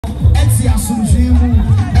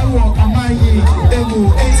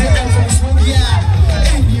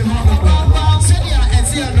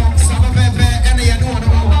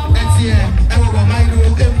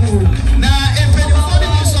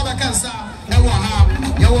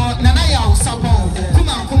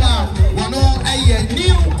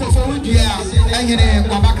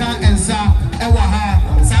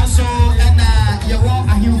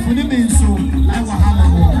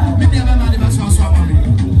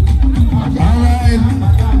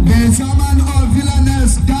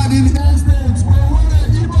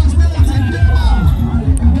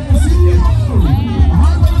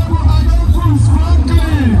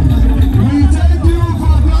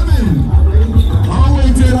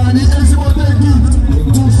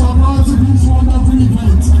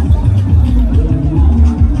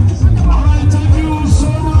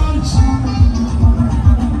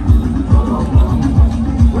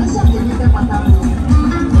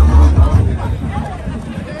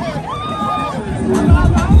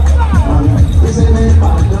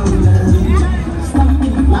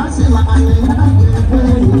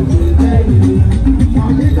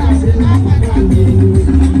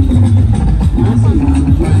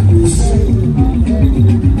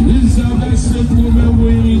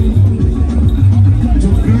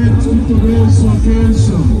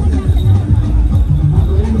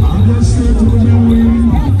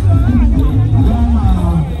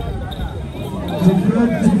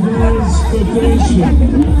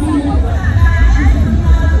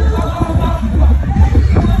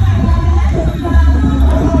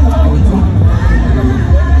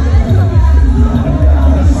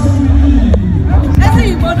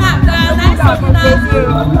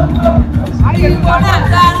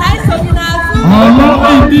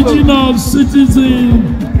Indigenous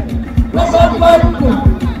citizen.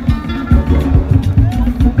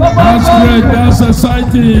 That's great, that's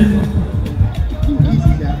exciting.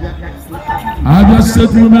 Abia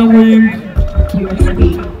State Women Wing.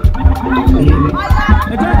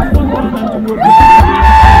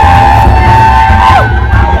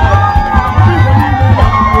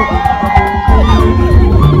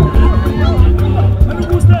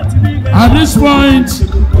 At this point,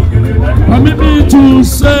 permit me to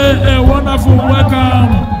say a wonderful welcome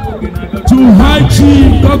to High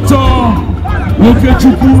Chief Dr.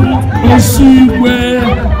 Okechukwu Osigwe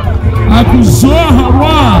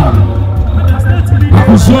Akuzoha.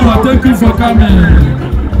 Akuzoha, thank you for coming.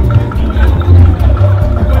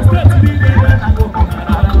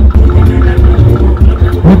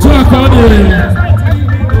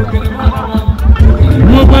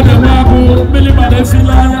 Nobody will Milimade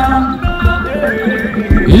Filaya.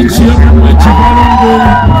 Each year,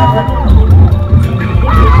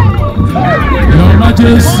 Your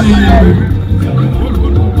Majesty,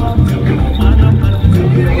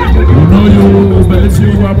 we know you, but if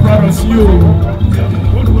you are proud of you,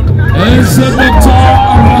 as a doctor,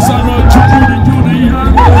 Ambassador Chukudi Juni,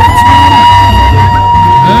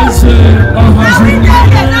 as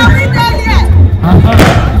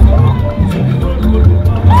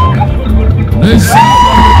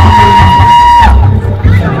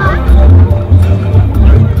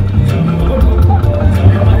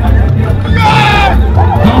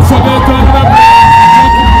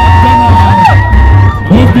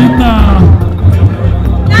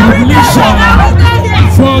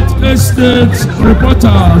Estate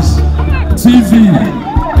Reporters TV.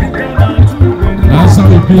 That's how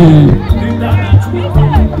it be.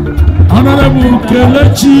 Honorable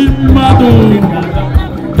Kelechi Mado,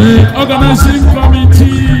 the organizing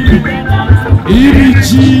committee, Iri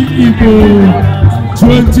Ji Igbo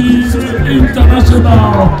 20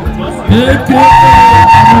 International, aka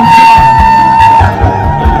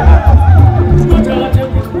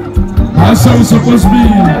that's how it's supposed to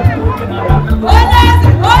be.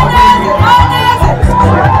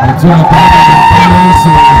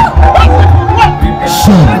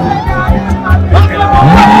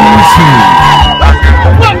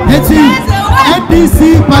 NDC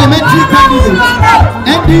parliamentary candidate.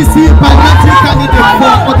 NDC parliamentary candidate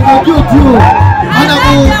for Odumodu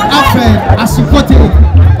Honorable Alfred Asikote.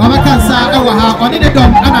 Wamakansa Ewaha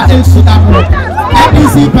Onidedom Ana El Sudamo.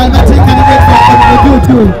 NDC parliamentary candidate for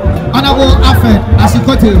Odumodu Honorable Alfred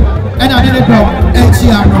Asikote. And Onidedom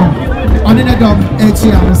Echiano. Onidedom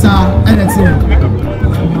Echiano sa NSA.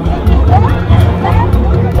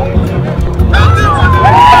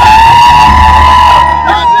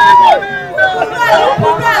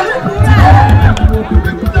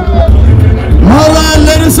 Alright,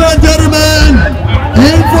 ladies and gentlemen,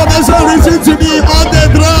 information reaching to me on the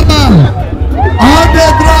drama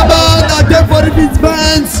that take for the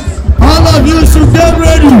events. All of you should get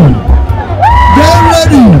ready.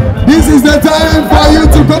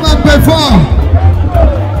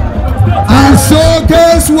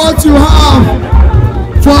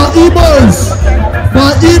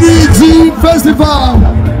 Iri Ji Festival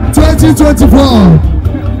 2024.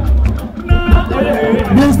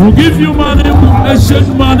 We'll give you money, we'll exchange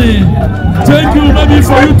money. Thank you, maybe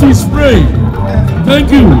for you to spray.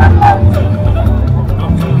 Thank you.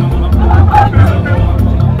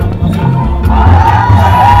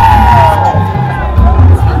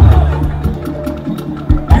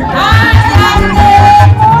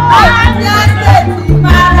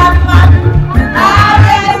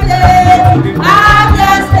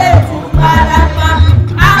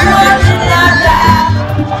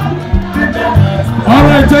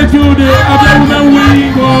 Thank you, the other women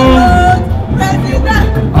wing.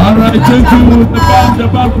 All right, thank you. The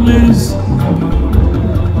back, please.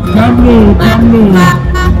 Come low, come low.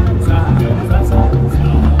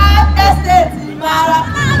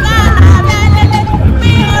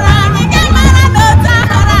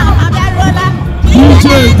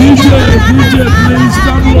 DJ, please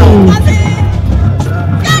come low.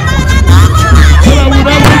 So that we're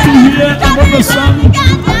able to hear and understand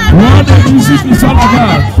what the music is all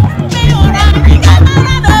about.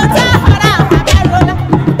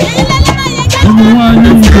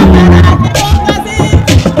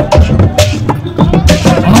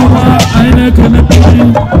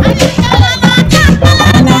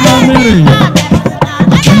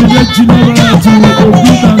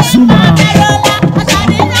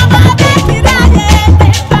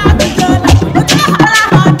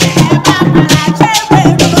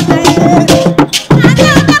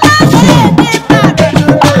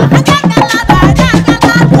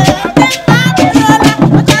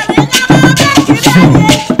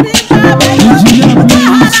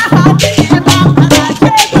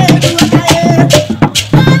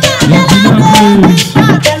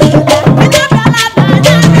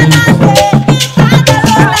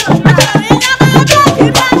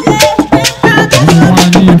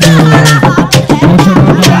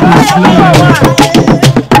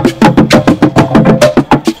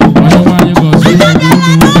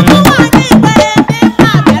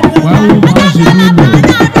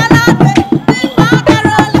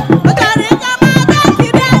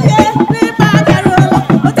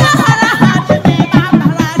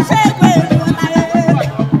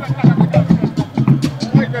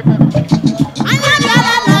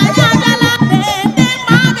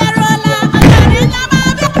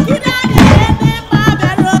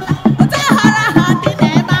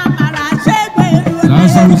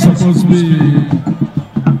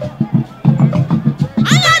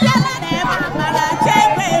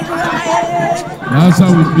 That's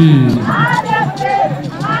how it be.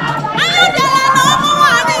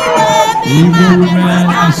 Igbo Women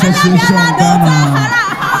Association Ghana.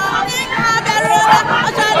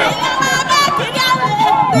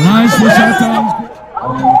 Nice to shout out.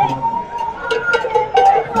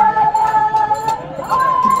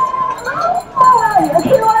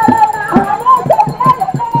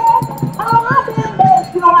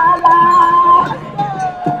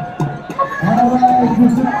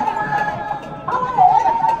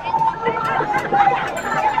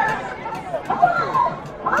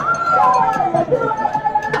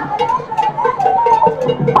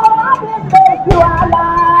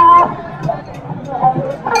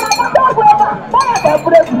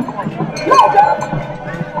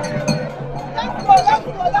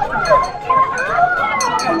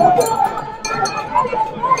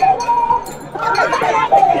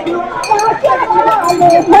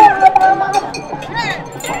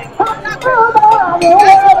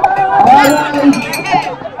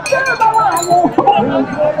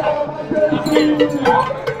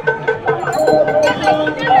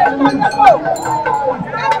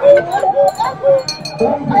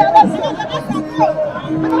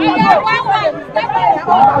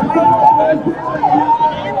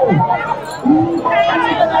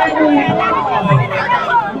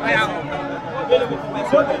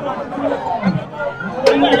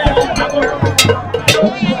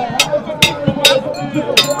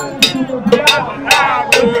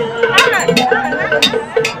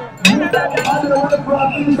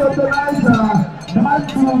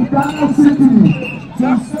 From Ghana City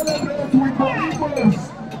to celebrate with the Igbos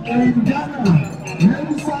in Ghana.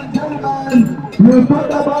 Ladies and gentlemen, we talk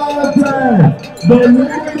about the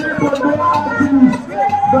legendary football artist,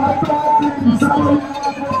 Dr.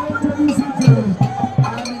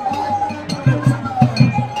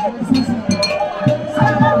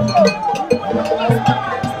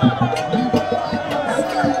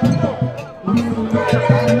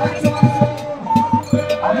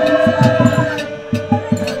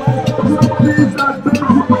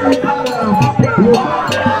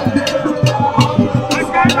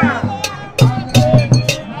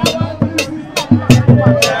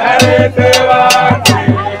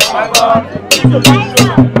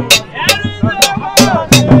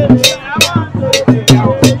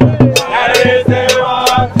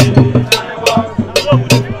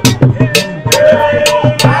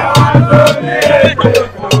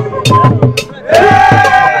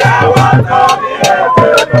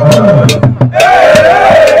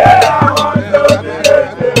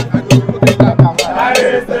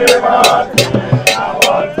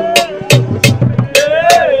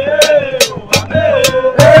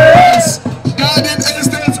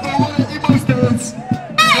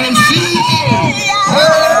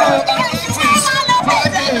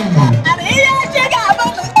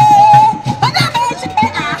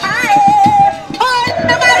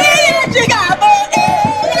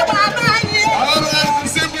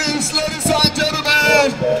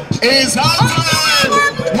 Is happening.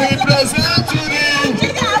 We present to the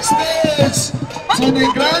stage, to the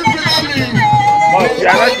grand finale.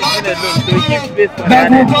 That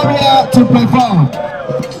will come here to perform.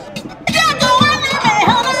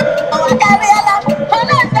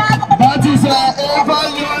 That is ever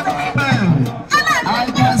young woman. I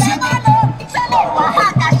can see that.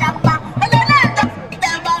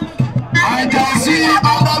 I can see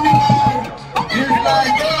other women. It's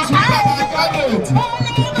like those who are gathered.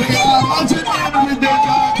 They are marching in with the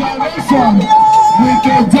generation, with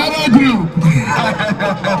the Jara group.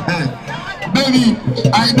 Baby,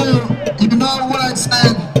 I know, you know what I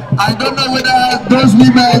said. I don't know whether those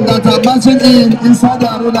women that are marching inside the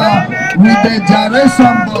arena with the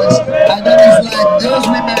generation boys, I know it's like those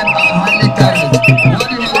women are highly carried. What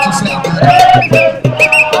do you have to say about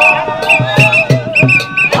that?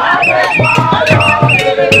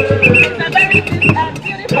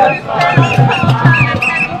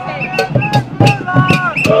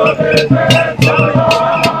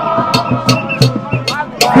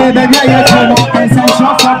 Baby, I come up and say,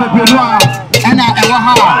 "Shut up, baby, and I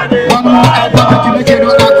one more to make it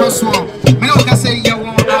all across one. Me no can say you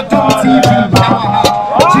want to do TV,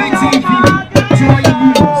 GTV, Joy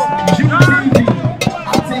News, UTV,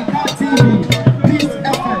 Atenka TV, Peace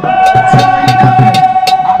FM, Joy FM,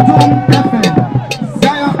 Adum FM,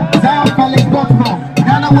 ZionPalace.com,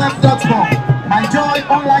 GhanaWeb.com,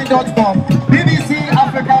 MyJoyOnline.com,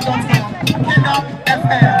 BBCAfrica.com, Kingdom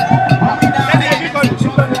FM.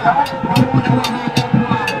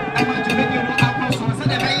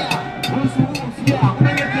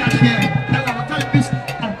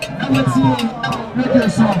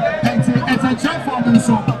 It's a check for me,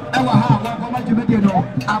 so I will have one to make it all.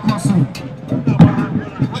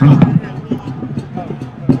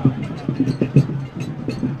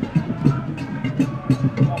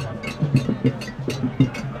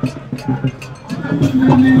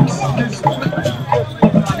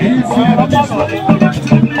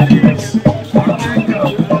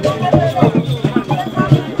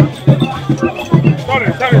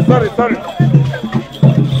 Sorry.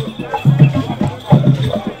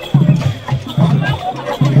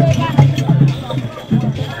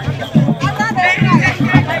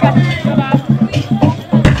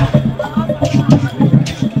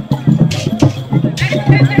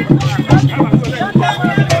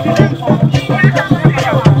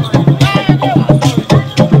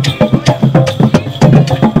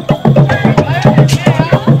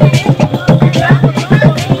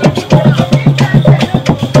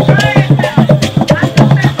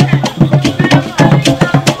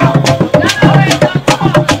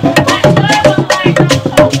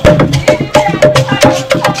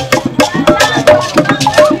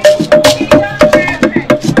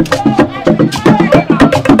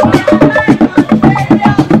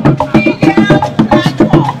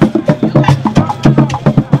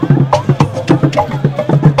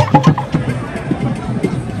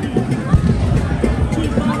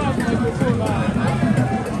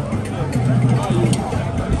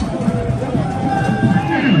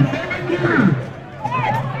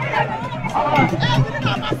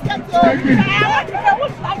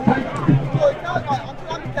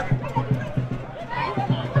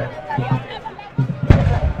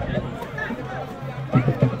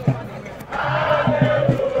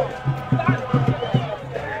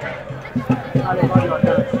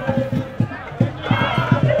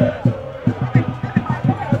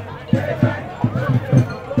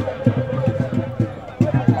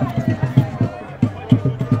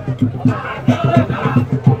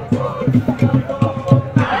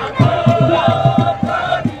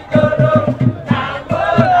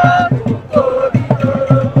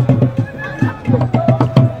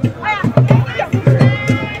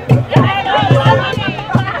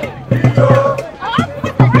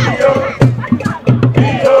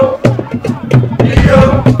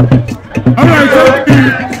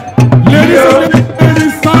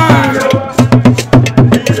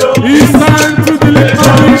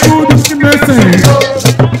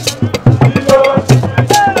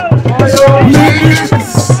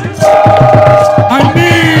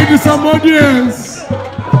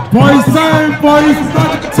 Boys time, boys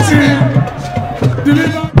time.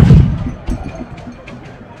 Deliver.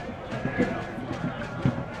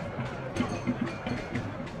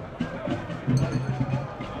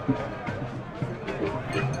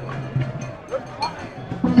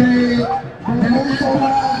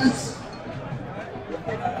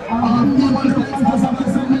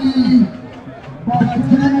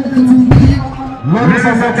 Ladies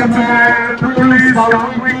and gentlemen, please allow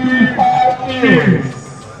me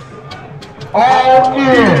all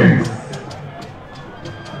ears.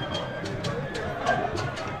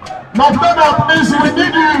 McDonald, please, we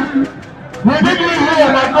need you. We need you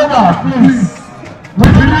here, McDonald, please. We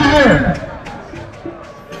need you here.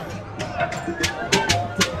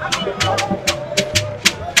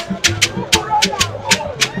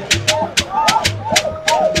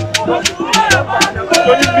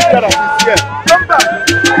 Come back.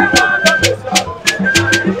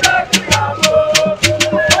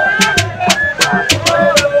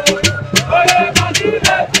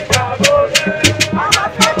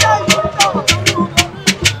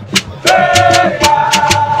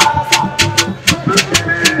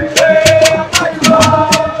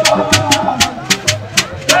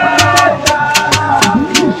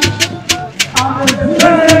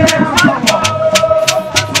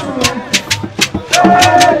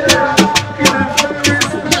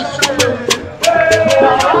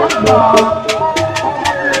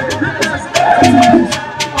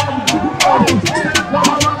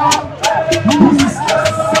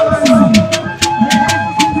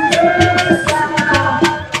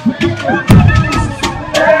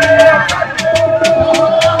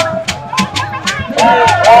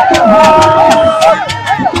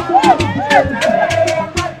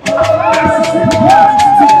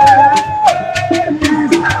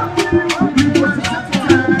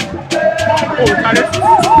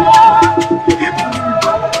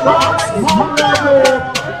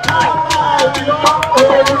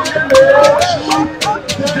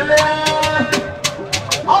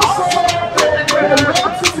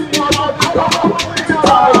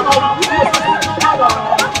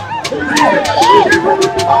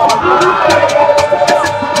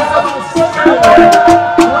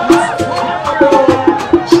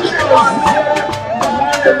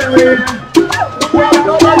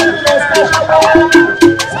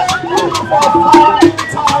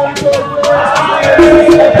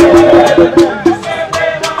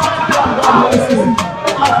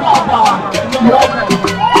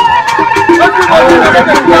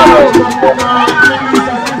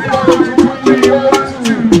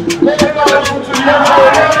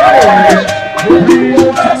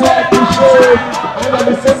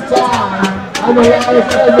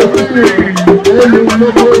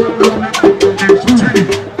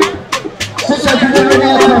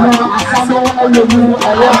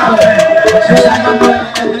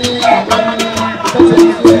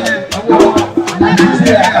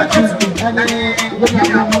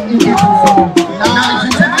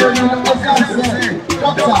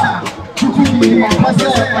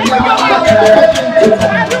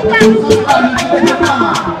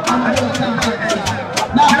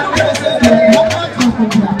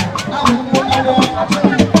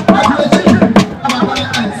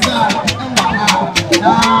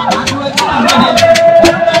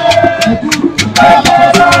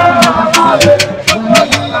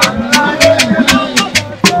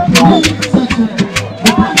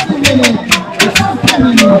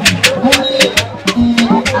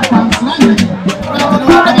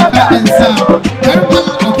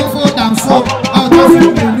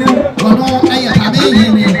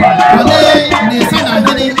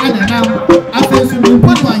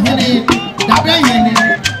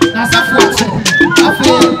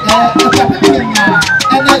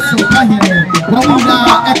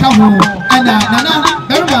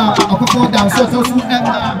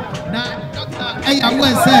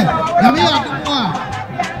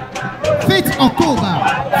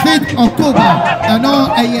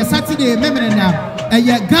 Saturday,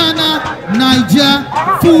 Ghana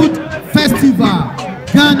Food Festival.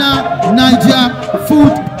 Ghana Niger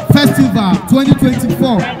Food Festival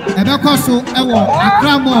 2024. Ebekoso ewo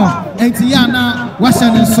Akramo Entiana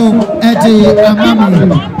Washington so Eji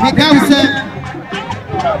Amami.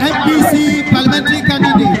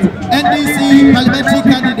 NDC parliamentary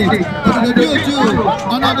candidate.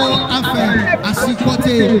 Honorable Afe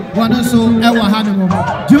Asikote Wanoso Ewa Hanimo.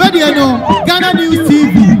 Ghana News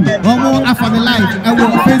TV, Omo Afame Live, Ewa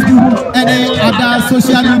Facebook, and other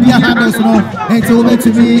social media handles no. And to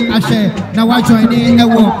me, Ashe. Now I join in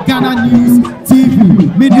Ewa Ghana News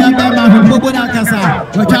TV. Media Bema Bobo Nakasa.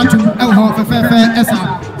 Wachatu Ewa Fefe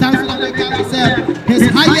Esa. Thanks for the His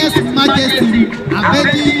Highest Majesty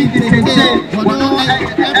Abeji Tete Wano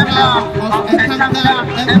Emperor of Ekanka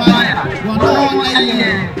Empire Wano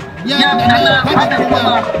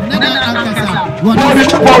Nana Ankasa Wano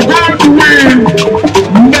For them to win,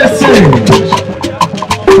 message.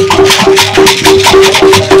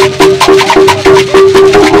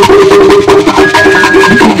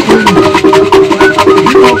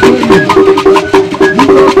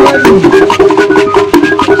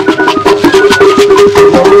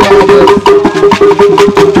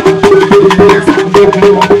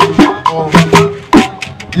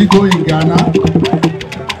 Igbo in Ghana.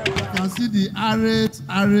 You can see the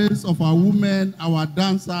arrays of our women, our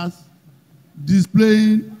dancers,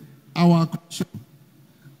 displaying our culture.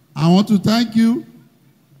 I want to thank you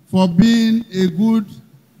for being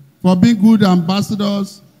good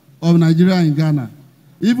ambassadors of Nigeria in Ghana.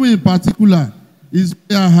 Even in particular, His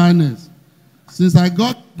Royal Highness. Since I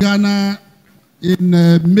got Ghana in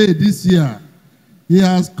May this year, he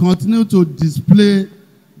has continued to display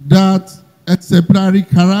that exemplary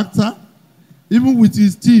character, even with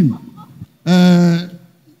his team,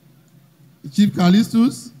 Chief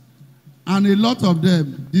Callistus, and a lot of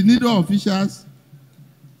them, the NIDO officials,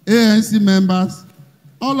 ANC members,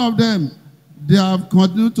 all of them, they have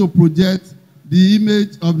continued to project the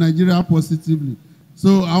image of Nigeria positively.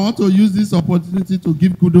 So I want to use this opportunity to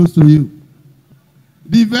give kudos to you.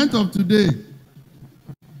 The event of today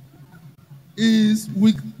is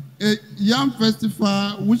with a Yam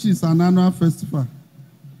Festival, which is an annual festival.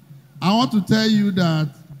 I want to tell you that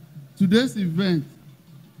today's event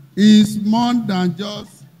is more than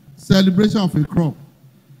just celebration of a crop.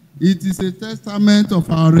 It is a testament of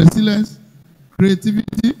our resilience,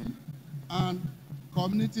 creativity, and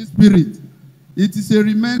community spirit. It is a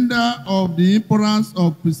reminder of the importance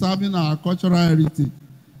of preserving our cultural heritage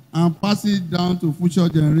and passing it down to future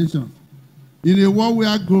generations. In a world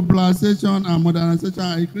where globalization and modernization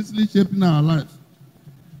are increasingly shaping our lives,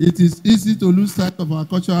 it is easy to lose sight of our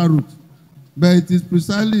cultural roots. But it is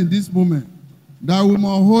precisely in this moment that we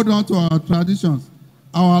must hold on to our traditions,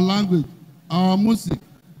 our language, our music,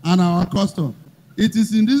 and our custom. It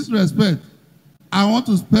is in this respect I want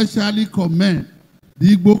to specially commend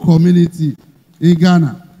the Igbo community in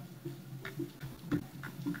Ghana.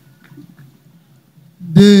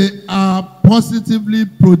 They are positively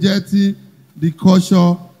projecting the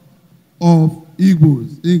culture of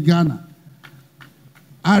Igbos in Ghana.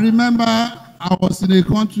 I remember I was in a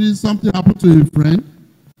country, something happened to a friend.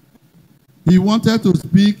 He wanted to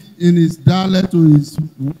speak in his dialect to his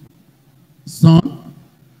son.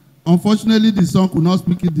 Unfortunately, the son could not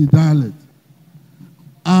speak in the dialect.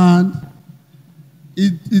 And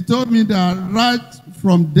he told me that right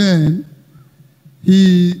from then,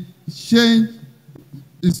 he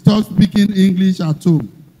stopped speaking English at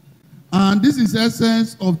home. And this is the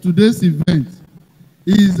essence of today's event,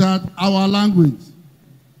 is that our language,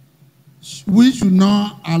 we should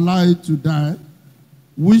not allow it to die.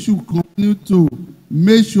 We should continue to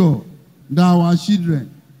make sure that our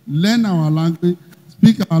children learn our language,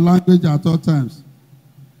 speak our language at all times.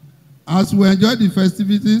 As we enjoy the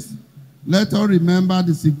festivities, let us remember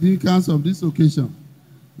the significance of this occasion.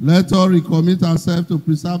 Let us recommit ourselves to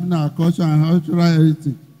preserving our culture and cultural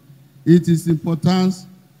heritage. It is important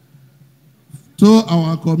to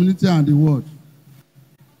our community and the world.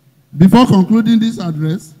 Before concluding this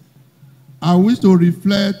address, I wish to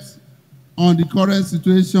reflect on the current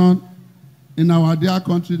situation in our dear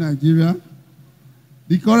country, Nigeria.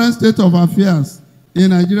 The current state of affairs in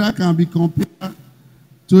Nigeria can be compared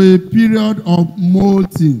to a period of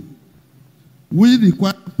molting. We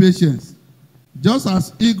require patience, just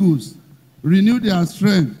as eagles renew their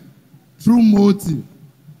strength through molting,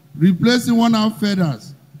 replacing worn-out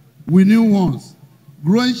feathers with new ones,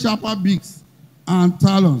 growing sharper beaks and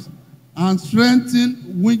talons, and strengthening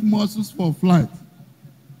wing muscles for flight.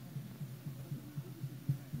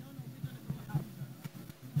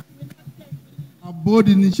 A bold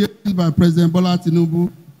initiative by President Bola Tinubu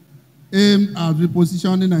aimed at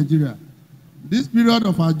repositioning Nigeria. This period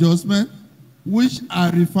of adjustment, which I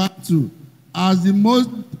refer to as the most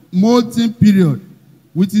molting period,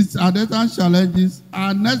 with its attendant challenges,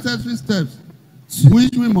 are necessary steps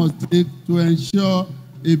which we must take to ensure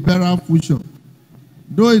a better future.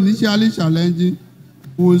 Though initially challenging,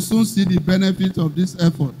 we will soon see the benefits of this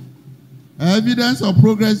effort. Evidence of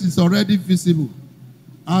progress is already visible,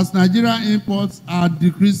 as Nigerian imports are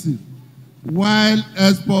decreasing, while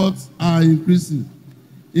exports are increasing,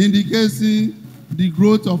 indicating the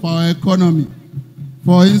growth of our economy.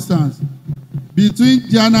 For instance, between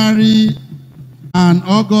January and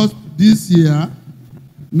August this year,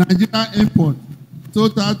 Nigerian import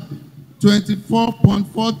totaled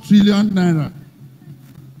 24.4 trillion naira.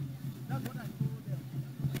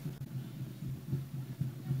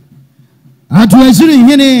 Atuazuri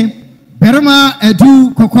hene berma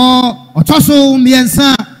edu koko otoso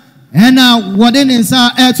miensa ena wode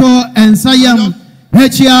nsa eto ensayam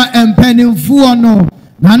hechia empenimfuo no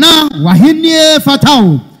nana wahenie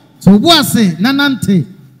fatao to boase nanante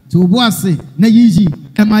to boase na yiji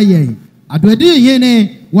emaye adwedi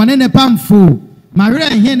hene wone ne pamfo mare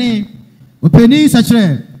hene openi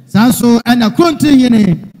sachre sanso ena kronti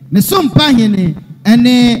hene ne sompa hene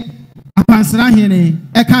ene apansra hene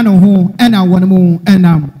eka no ho ena wone mu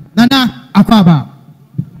enam nana akwaba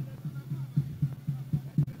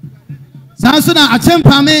sanso na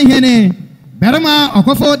achempa me hene berma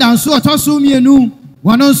okofo danso otoso mienu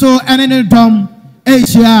wanonso ene ne dom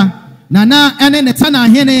ehia nana ene ne tana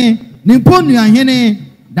hene ne ponua hene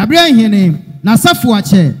dabre hene na safu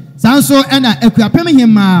ache sanso ena ekuapem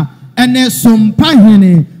hima ene sompa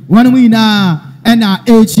hene wanu ina ena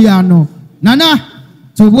ehia no nana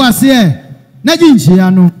to boase na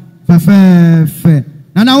jinjia no fefe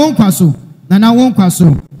nana won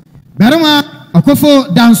kwaso berma okofo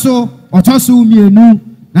danso otoso mienu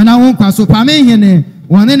nana won kwaso pame hene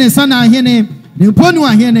wone ne sana hene ne ponu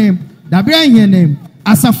ahene dabre hene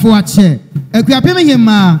asafo ache ekuapem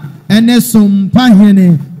hima ene sompa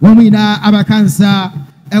hene womina abakansa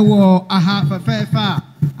ewo aha fefefa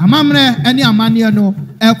amamre ene amane no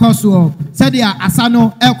ekoso sedia asa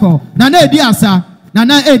no eko nana edi asa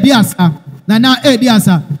nana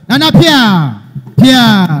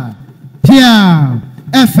pia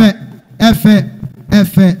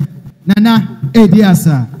efe nana edi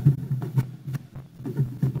asa.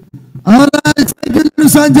 All right, thank you,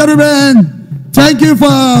 ladies and gentlemen. Thank you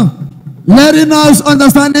for letting us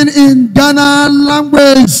understanding in Ghana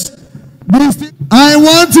language. I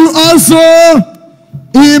want to also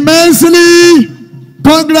immensely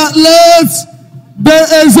congratulate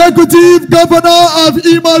the executive governor of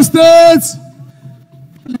Imo State,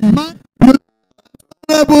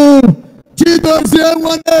 Honorable Chidozie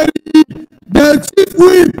Waneri, the chief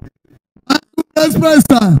whip and vice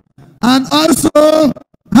president, and also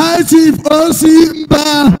High Chief O.C.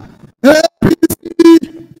 Mba, APC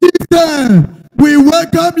chieftain. We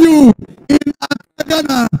welcome you in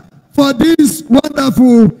Ghana for this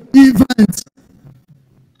wonderful event.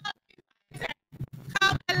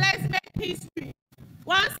 Come and let's make history.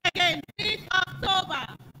 Once again, 5th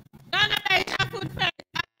October, Ghana Celebrates Food Festival.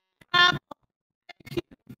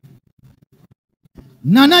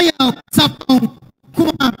 Nana ya sapon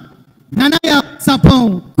kuma nana ya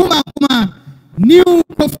sapon kuma new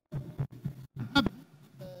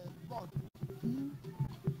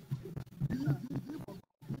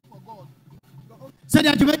said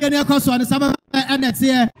that you make any cost on the summer and next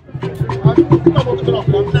year.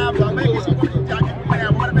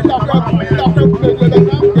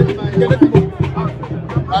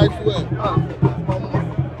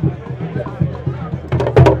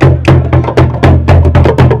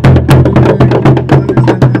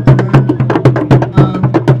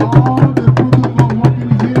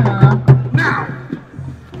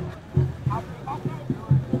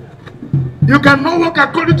 You cannot work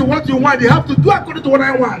according to what you want. You have to do according to what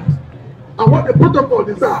I want and what the protocol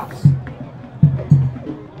deserves.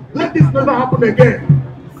 Let this never happen again.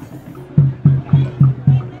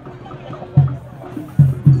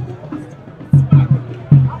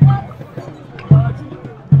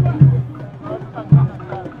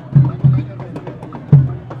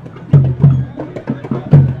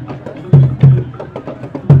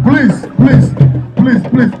 Please,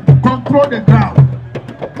 control the crowd.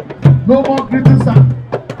 No more greetings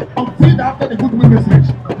until after the goodwill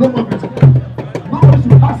message. No more greetings. Nobody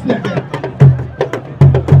should pass here again.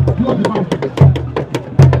 Close the mouth.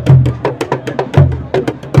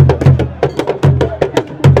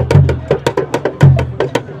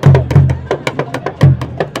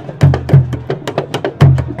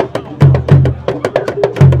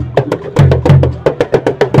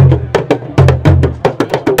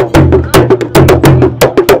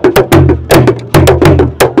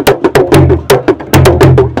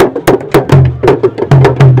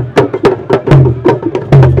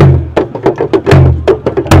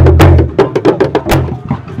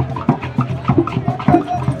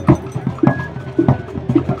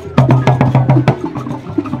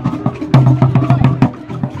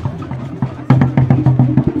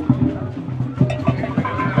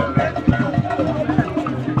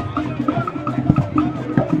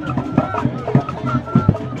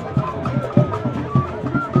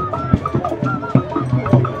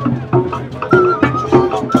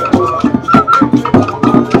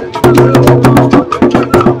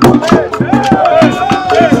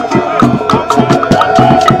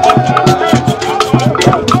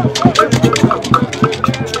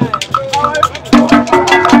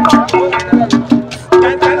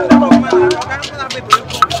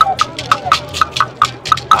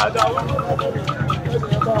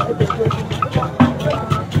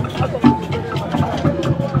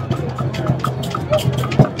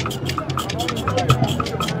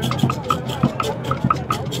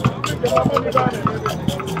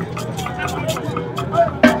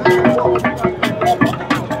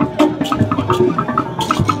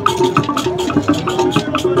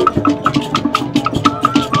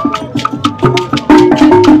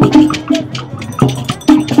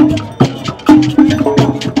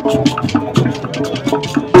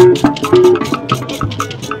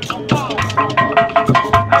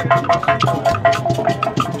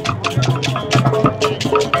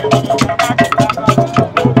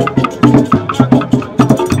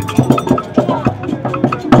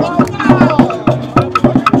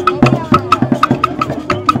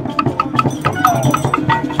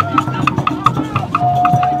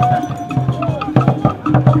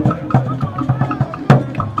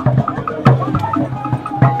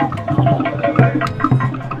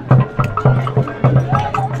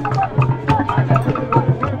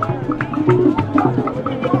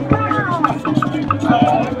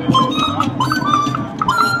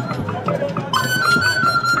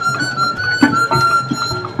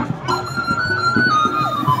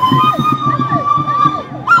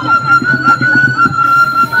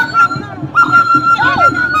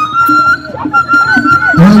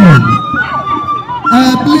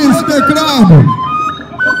 Please, the crowd.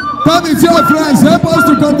 Come with your friends. Help us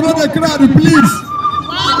to control the crowd, please.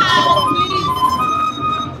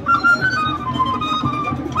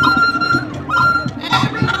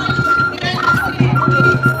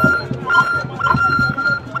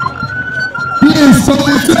 Please, come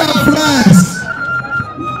with your friends.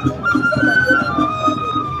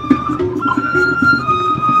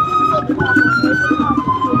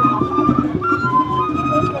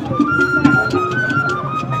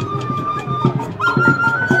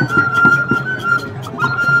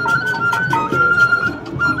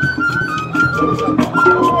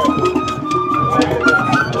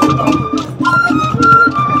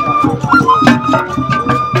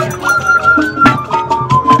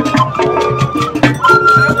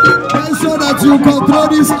 You control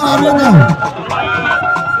this arena.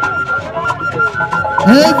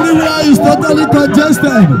 Everywhere is totally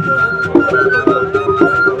congested.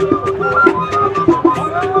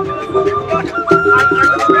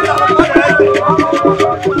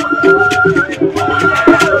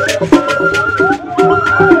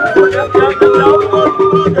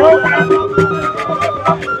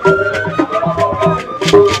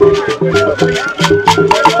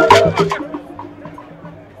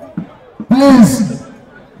 Please,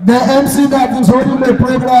 the MC that is holding the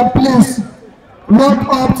program, please walk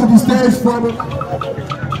up to the stage for the...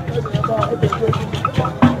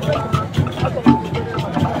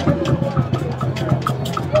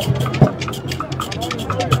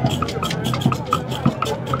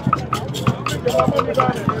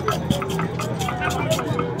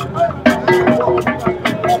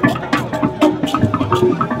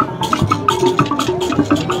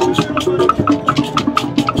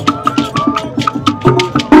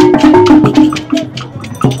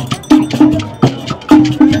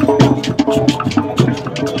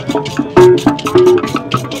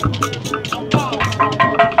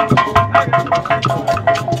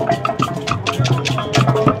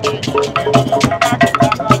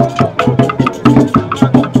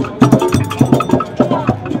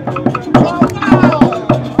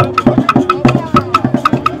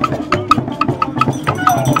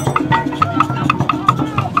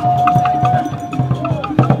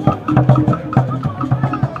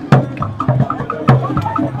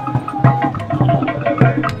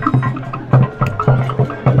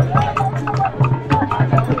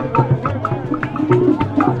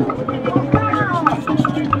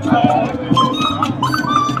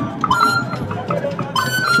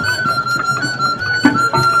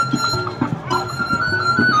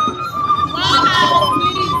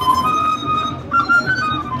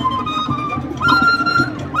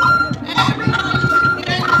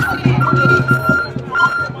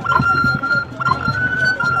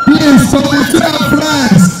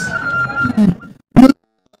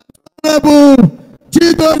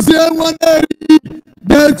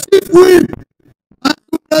 The chief whip and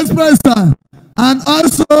president, and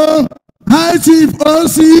also High Chief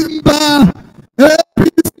OC Mba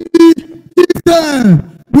APC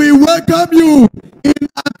Chieftain. We welcome you in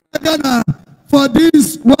Ghana for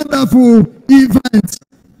this wonderful event.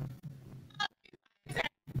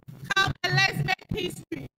 Come and let's make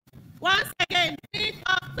history. Once again, 5th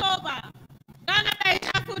October, Ghana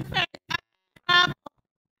Nigerian Food Festival.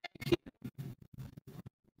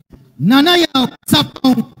 Nana ya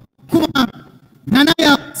sapon Kuma,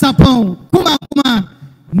 Nanaya Sapon, Kuma,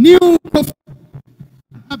 New Kofi.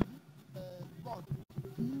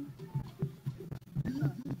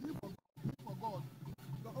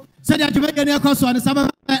 So that you make a new course on the summer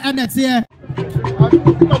and that's here.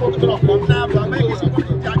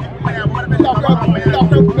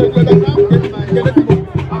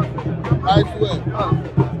 I swear.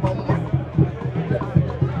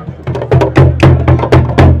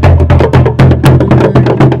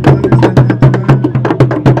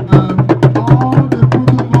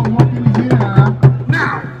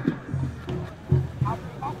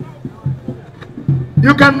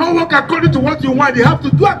 You cannot work according to what you want. You have to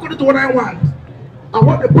do according to what I want and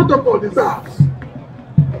what the protocol deserves.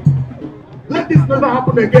 Let this never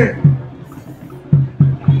happen again.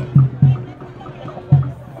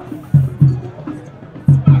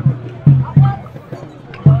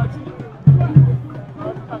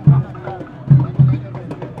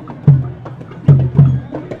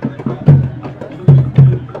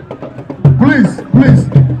 Please,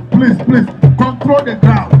 control the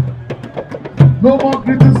crowd. No more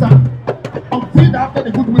greeting sound. Until after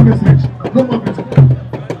the goodwill message. No more greeting.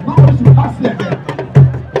 No one should pass here again.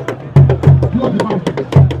 Close the mouth.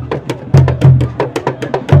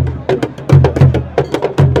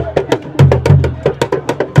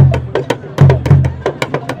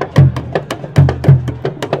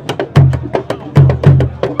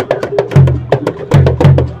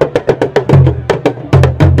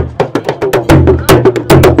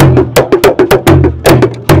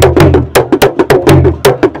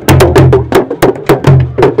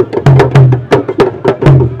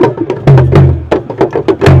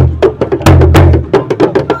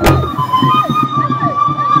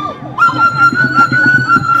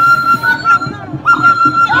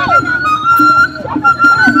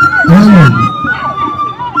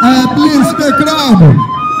 Please, the crowd.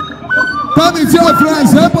 Come with your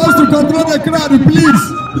friends. Help us to control the crowd, please.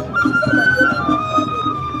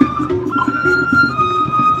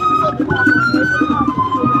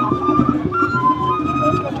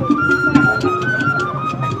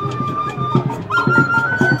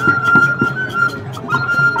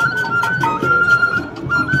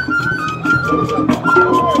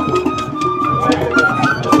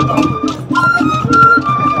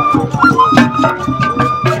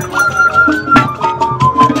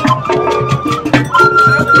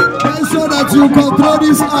 You control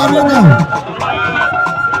this arena.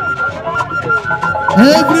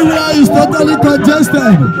 Everywhere is totally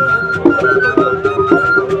congested.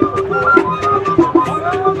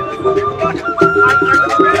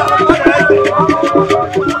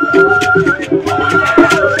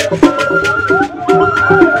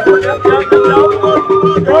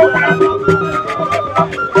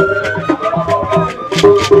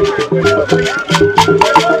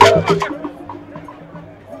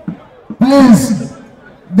 Please,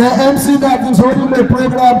 the MC that is holding the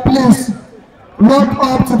program, please walk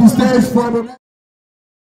up to the stage for the next.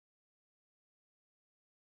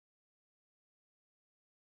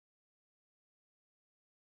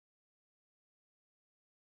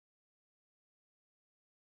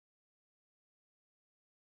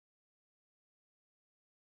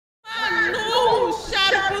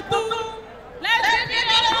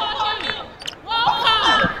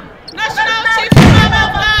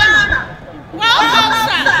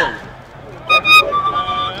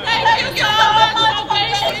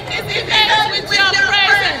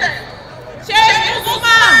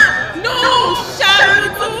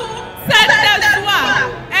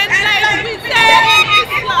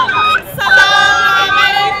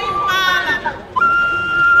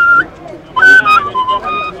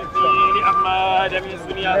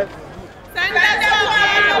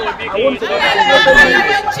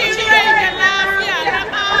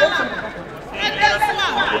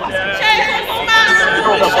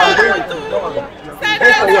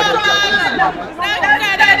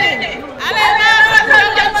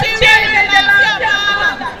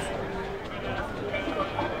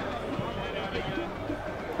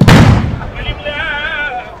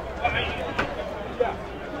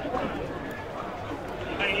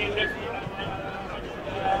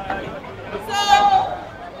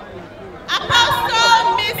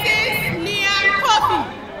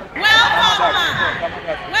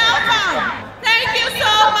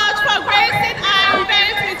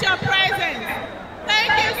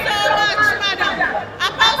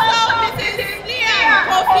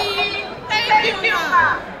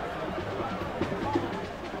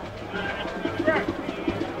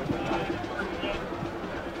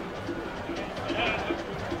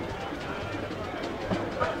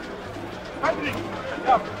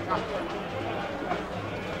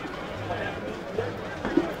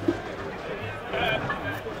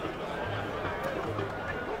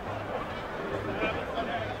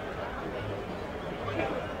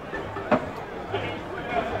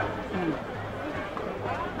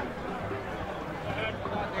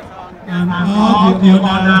 and all the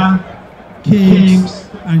other kings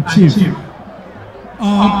and chiefs.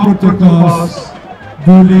 All protocols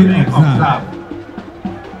duly observed.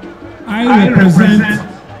 I represent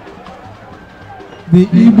the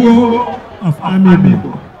Igbo of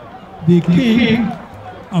Amibo, the king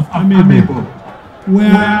of Amibo,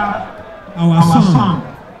 where our son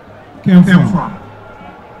came from.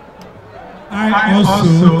 I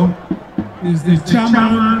also is the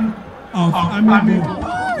chairman of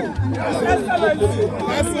Amibo.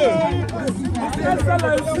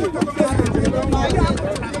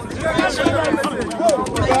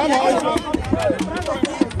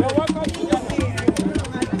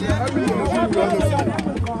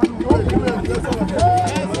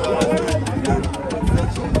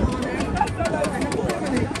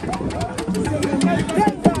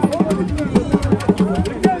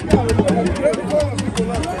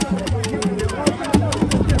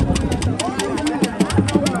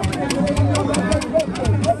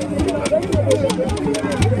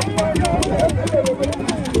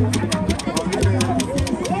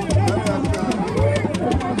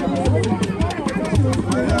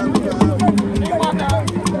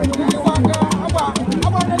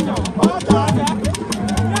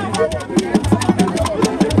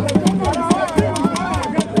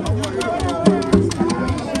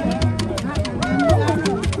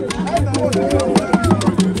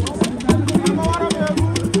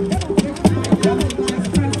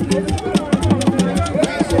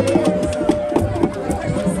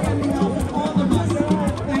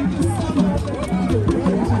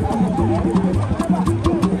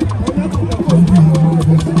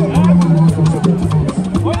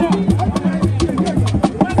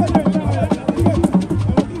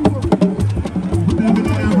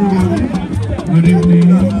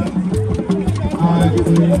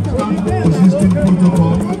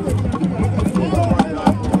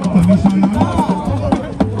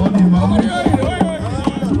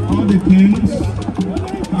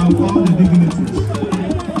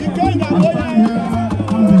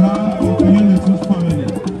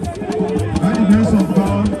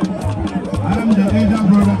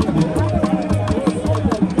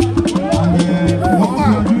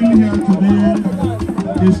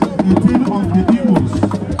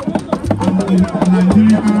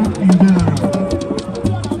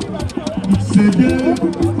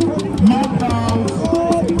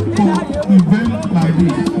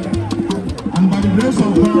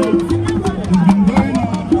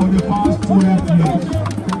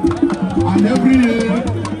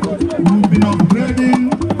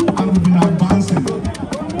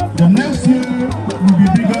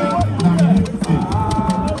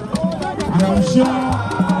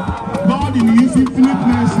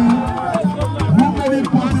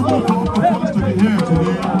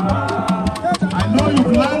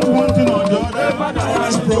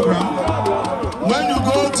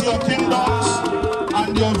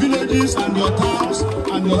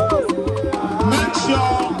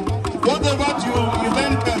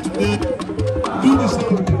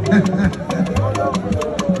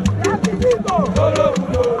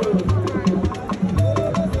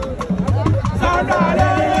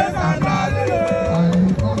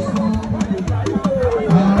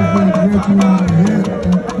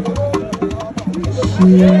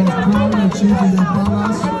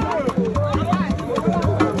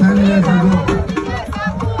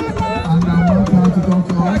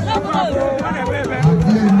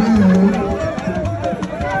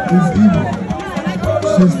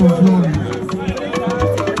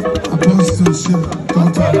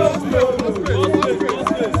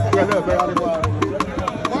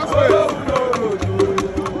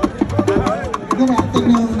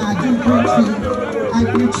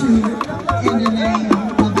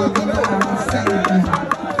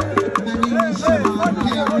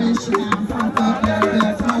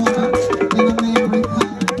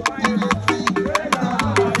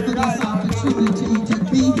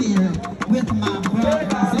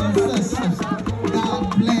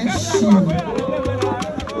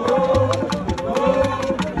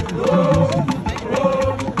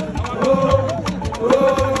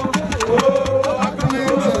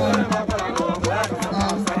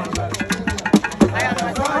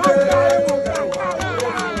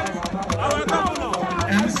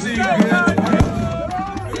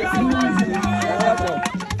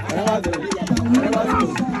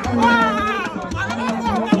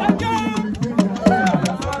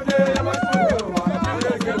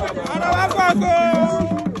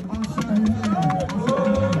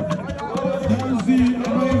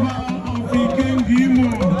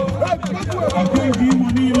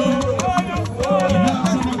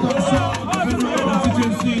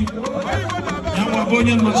 follow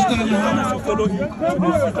him to the seat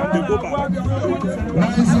and they go back.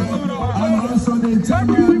 And also the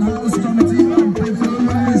chairman house committee on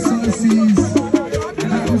petroleum resources.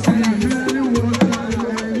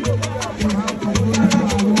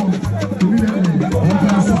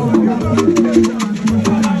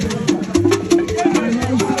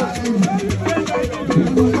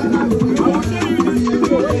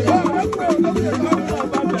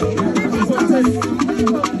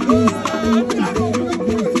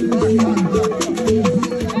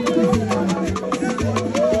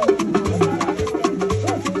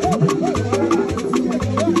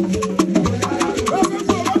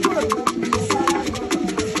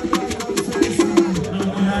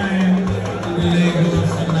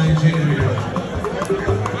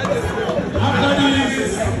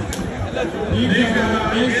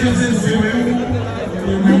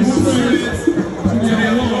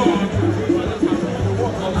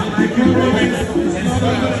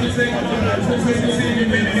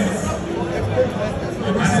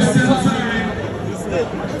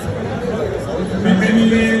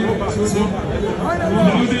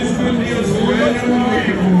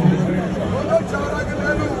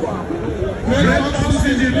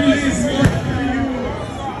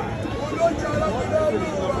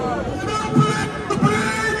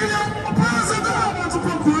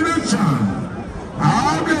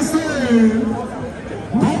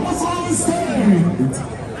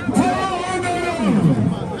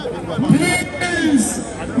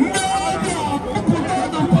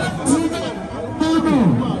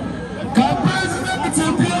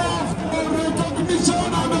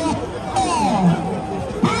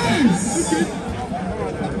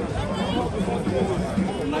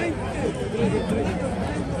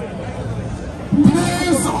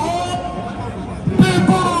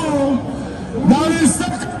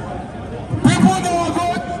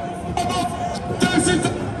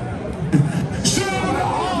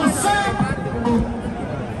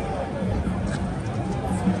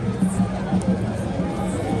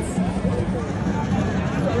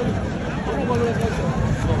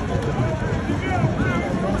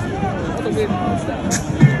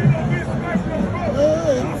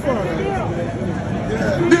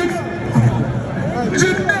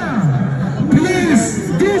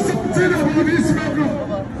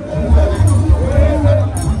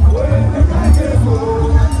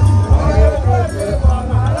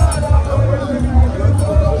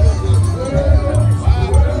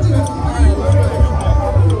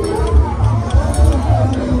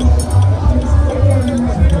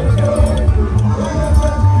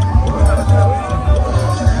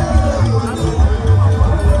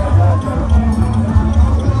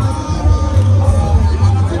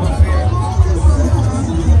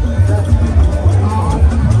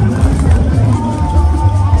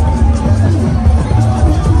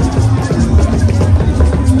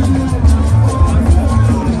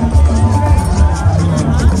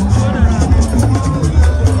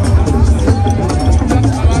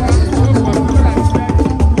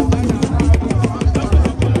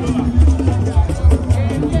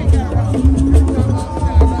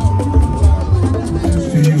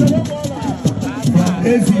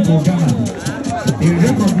 In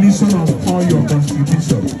recognition of all your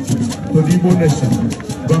contribution to the Igbo nation,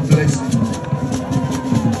 God bless you.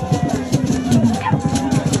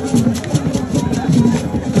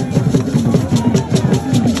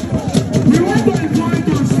 We want to invite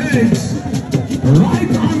on stage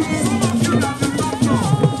right on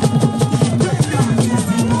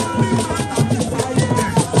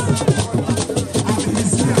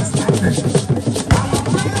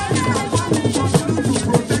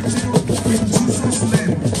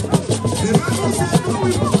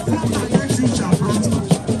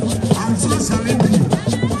And so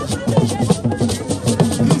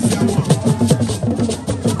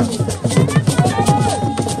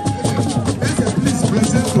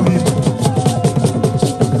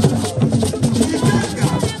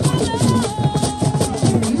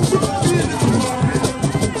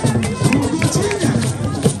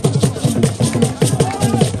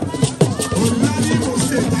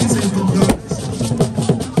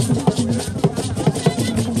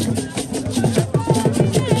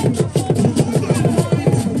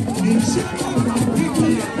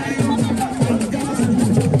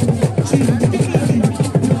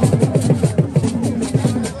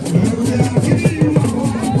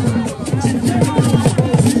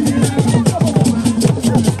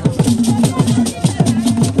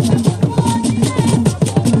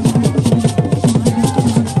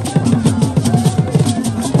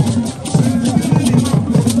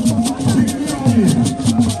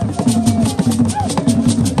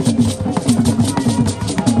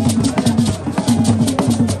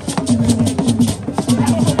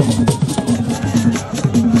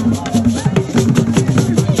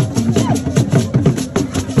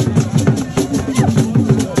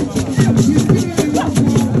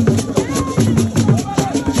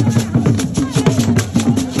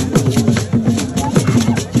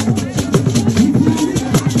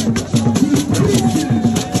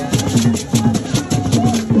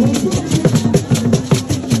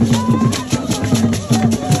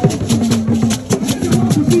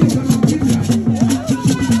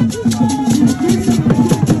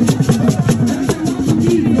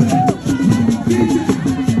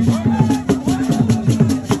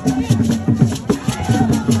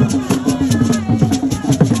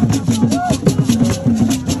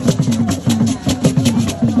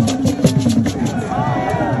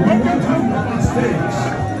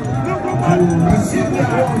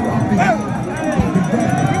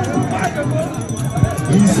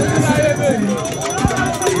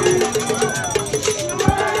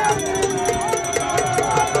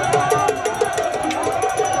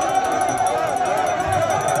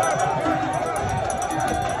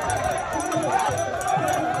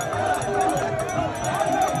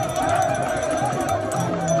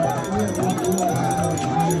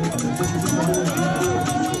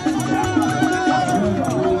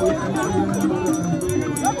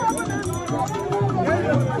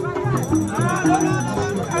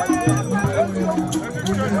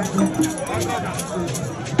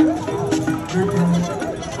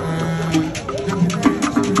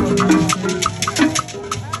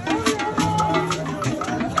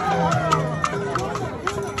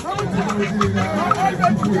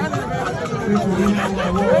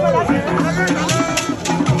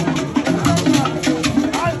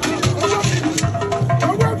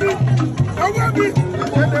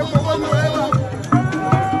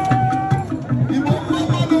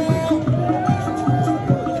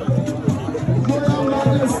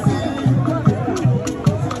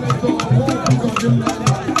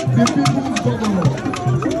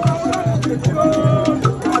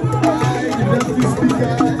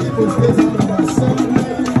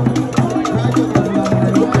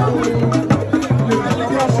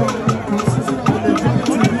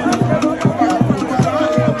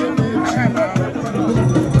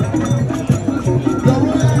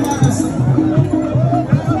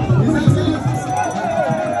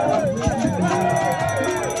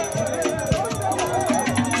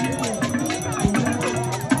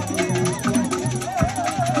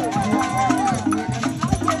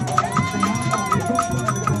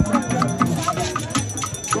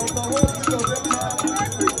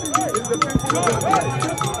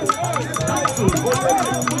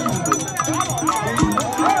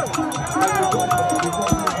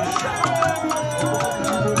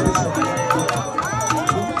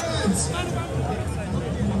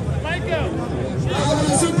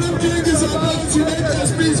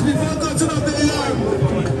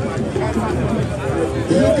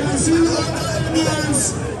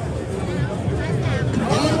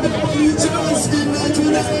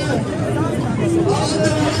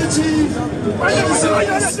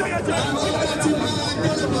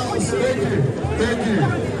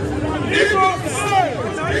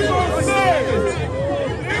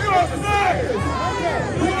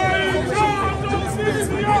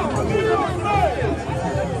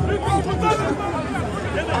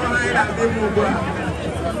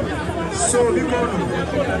So,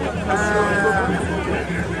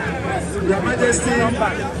 Your Majesty,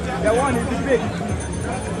 the one is the big.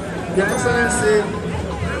 Your Excellency,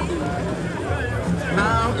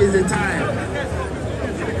 now is the time.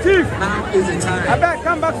 Chief, now is the time. I bet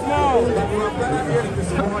come back small.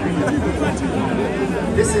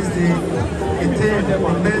 This is the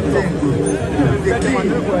main thing. The key.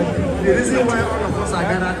 The reason why all of us are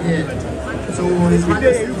gathered here. So His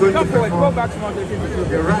Majesty is going to perform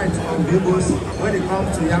the rights of Igbos when it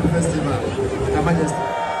comes to Yam Festival. Your Majesty.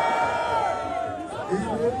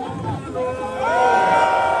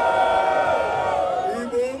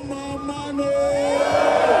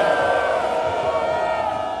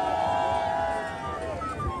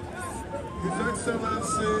 His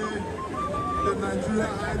Excellency, the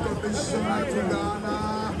Nigerian High Commissioner to Ghana,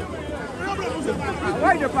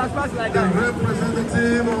 why the pass like that? The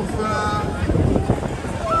representative of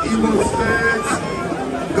Igbo State,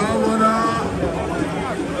 Governor,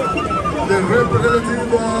 the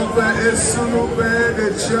representative of Esunube, the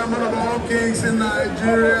chairman of all kings in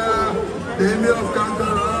Nigeria, the Emir of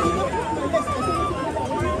Kankara,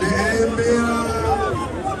 the Emir,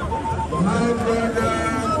 my brother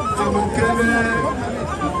from Okene,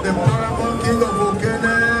 the paramount king of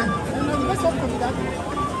Okene,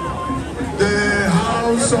 the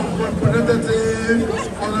House of Representatives,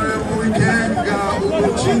 Honorable Ikenga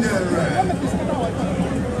Ugochinyere,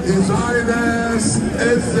 His Highness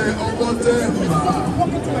Eze Obotemba,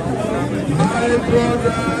 my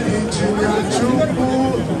brother Engineer Chukwu,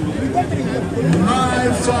 my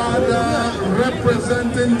father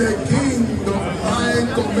representing the king of my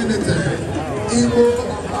community, Igbo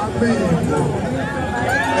of Amigo,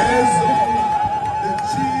 as the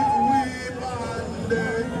chief whip and the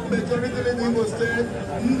majority in Igbo State,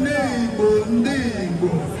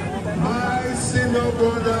 Igbo, my senior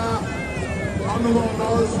brother, Honorable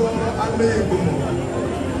also Amigo,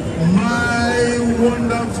 my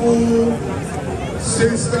wonderful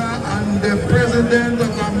sister and the President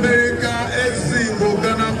of America,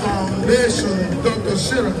 Ghana Foundation, Dr.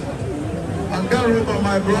 Shira, and Garuba,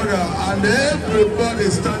 my brother, and everybody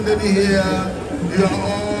standing here, you are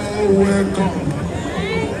all welcome.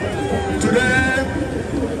 Today,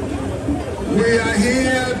 we are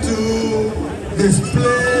here to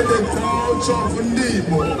display the culture of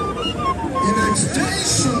Igbo, in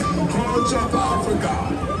extension culture of Africa,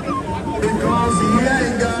 because here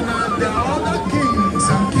in Ghana, there are other kings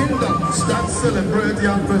and kingdoms that celebrate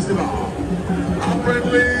Yam Festival.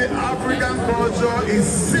 Apparently, African culture is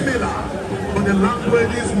similar, but the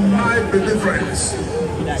languages might be different.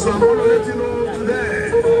 So I'm going to let you know today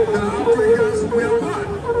that Africans, we are one.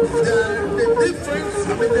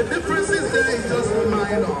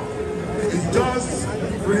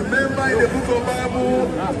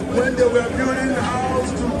 when they were building the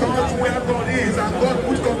house to touch where God is, and God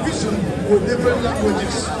put confusion with different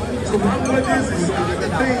languages. So languages is the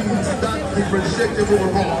things that differentiate people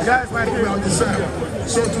from us. Yes, my people are deserved.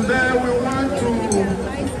 So today we want to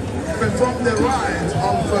perform the rite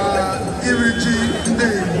of Iri Ji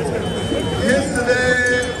Day.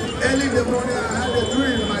 Yesterday, early in the morning, I had a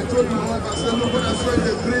dream. I told my wife, I said, look, when I saw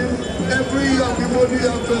the dream, every year of the Igbo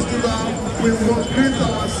Yam Festival, we must greet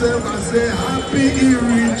ourselves and say, Happy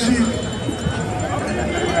Iri Ji.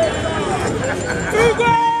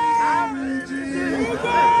 Igbo!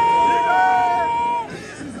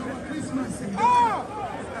 This is our Christmas in Ghana.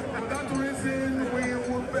 For that reason, we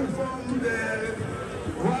will perform the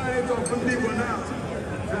rite of Igbo now.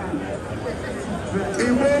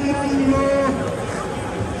 Igbo Mungo,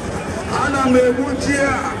 Ana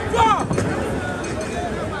Mebuchia.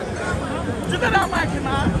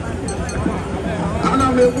 Ana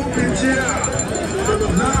Mebuchia.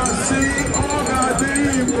 Nasi Ogadi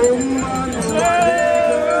Mumano.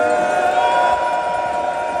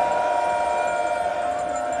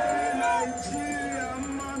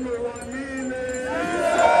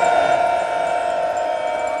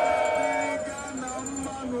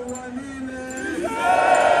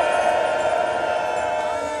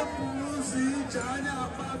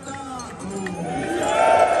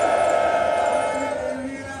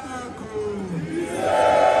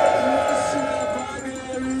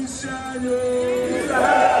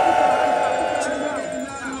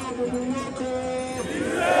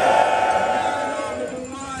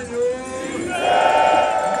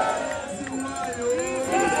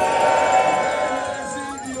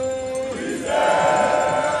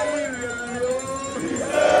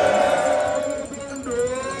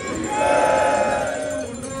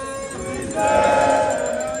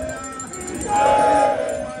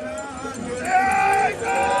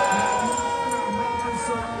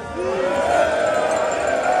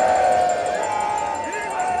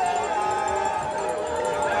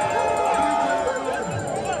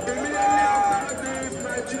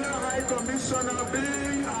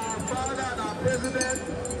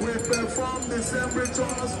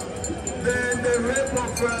 Then the rape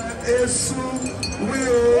of Esu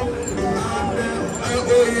will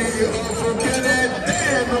of Kenneth,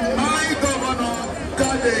 then my governor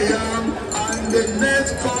Kadeyam, and the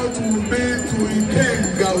next court will be to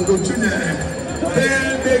Ikenga Udotune. Then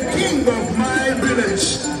the king of my village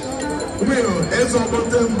will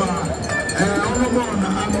Ezobotemba, Onomon,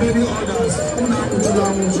 and many others.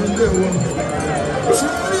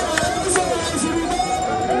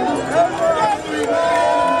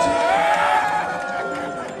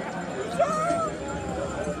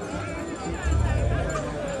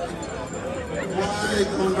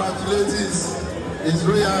 Congratulations, His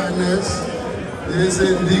Royal Highness,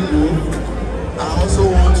 Igbo. I also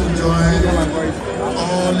want to join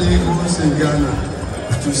all Igbos in Ghana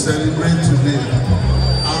to celebrate today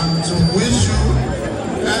and to wish you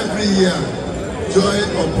every year joy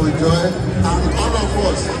upon joy, and all of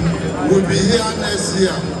us will be here next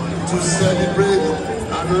year to celebrate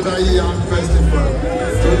another Yam Festival.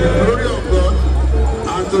 To the glory of God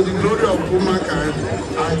and to the glory of humankind,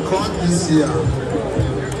 I call this year.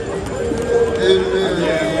 Amen.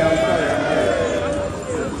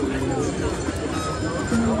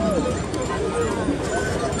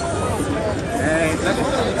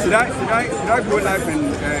 Should I go live and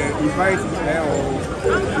invite her or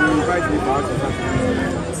invite me back?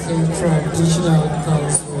 A traditional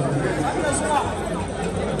council,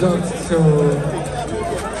 Dr.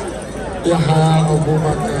 Yahya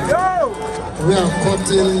Abubakar. We are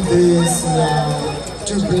cutting this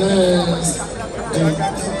to bless the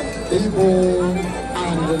Igbo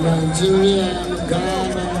and the Nigerian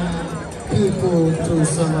Ghana people to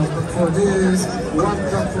celebrate for this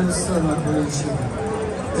wonderful celebration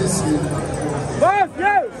this year.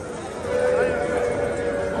 Yes!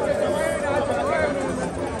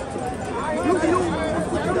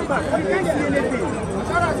 I can't see anything.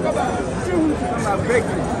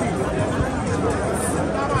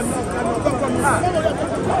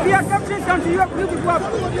 We are capturing something. You have to go up.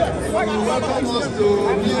 Welcome us to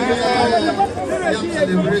New Year Yam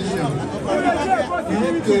celebration. You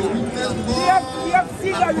need to witness more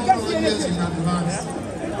and more years in advance.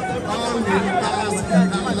 All we ask in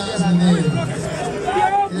Allah's name.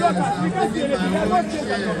 Yes, I'm taking my own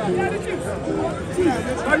share.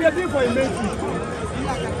 What are you doing for a mate?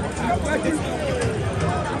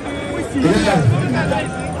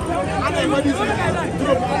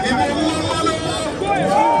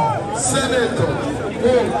 Senator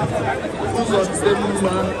who's on the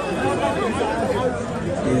man.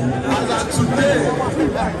 As of today,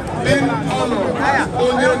 being honored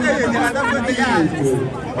only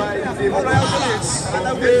by the Palace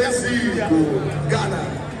of Igbo, Ghana.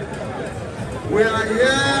 We are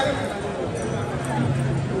here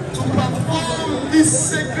to perform this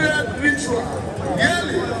sacred ritual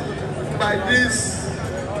yearly by this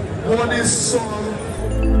morning song.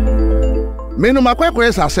 Menu makwekwe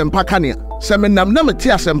esa sempa kania. Semenam na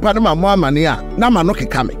meti asempa na mamo amane a na ma no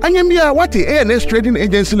keka me. Anyambia wate ANS Trading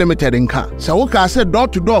Agency Limited nka. Se wo ka se door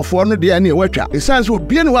to door for no de na watwa. Esan so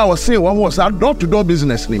bie no wa wo se wo sa door to door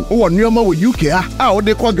business nim. Wo nneoma wo UK a wo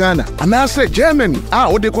de ko Ghana. Ana se Germany a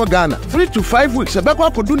wo de ko Ghana. 3 to 5 weeks e be kwa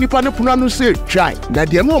kodu nipa ne puno no se try. Na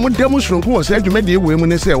de mo demonstration ko wo se adwuma de ewe mu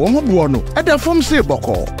ne se wo ho bo no. E da fom se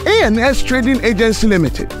boko. ANS Trading Agency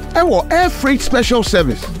Limited. E wo air freight special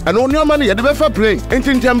service. Ana nneoma ne ye de be fa play.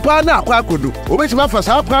 Entintempa na akwa Obetima for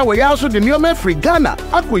South we also the new free Ghana,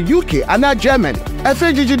 Aqua UK, and Germany.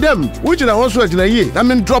 FAGG them, which are also a year, I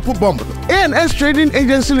mean drop a bomb. ANS Trading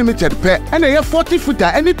Agency Limited pay and a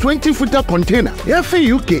 40-footer, any 20-footer container. FA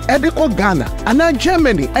UK, Edico Ghana, and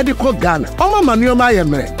Germany, Edico Ghana. Oma Manio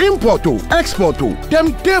Mayame, importo, exporto,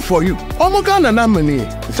 them there for you. Omo Ghana Namani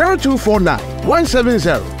 0249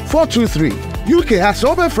 170 423. UK has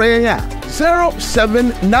over Freya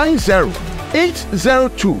 0790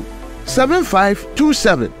 802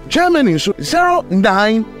 7527. Germany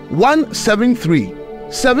 09173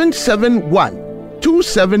 771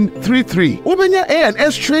 2733. Ubenya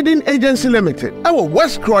ANS Trading Agency Limited. Our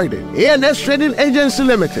West Croydon ANS Trading Agency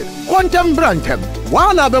Limited. Quantum Brantem.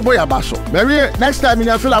 Wana beboya baso. Maybe next time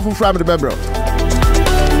you feel up from the bebro.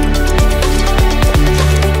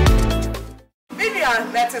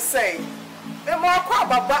 Vivian, let us say, the more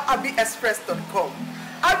about abbyexpress.com.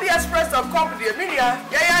 abbyexpress.com the media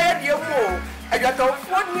yeah I got a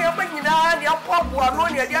phone near Benina, near Pop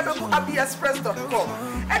One, near the other abbyexpress.com.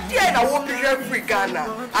 At the end, I will be free Ghana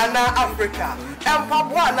and Africa. And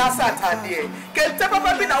Pop One Saturday. Can tell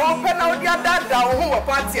me now open out the other down home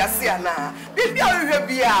party as Siana. Did you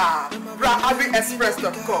be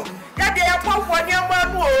abbyexpress.com? Yeah, they are Pop One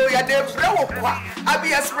Yamano, yeah, they blow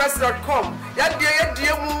abbyexpress.com. Yeah, dear,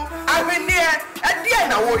 I mean, at the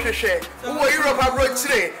end, I will share. Who are Europe abroad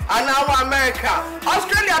today? And now America.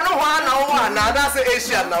 Australia, no one, now that's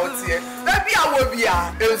Asia now. Maybe I will be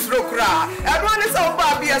in Slokra. Everyone is on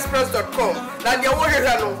abbyexpress.com. Now, the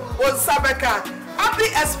Warrior was Sabeka.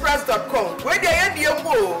 abbyexpress.com. Where they are the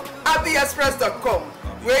abbyexpress.com.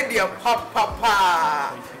 Where they are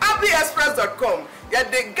papa. abbyexpress.com. Yeah,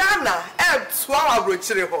 the Ghana and 12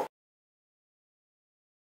 abroad.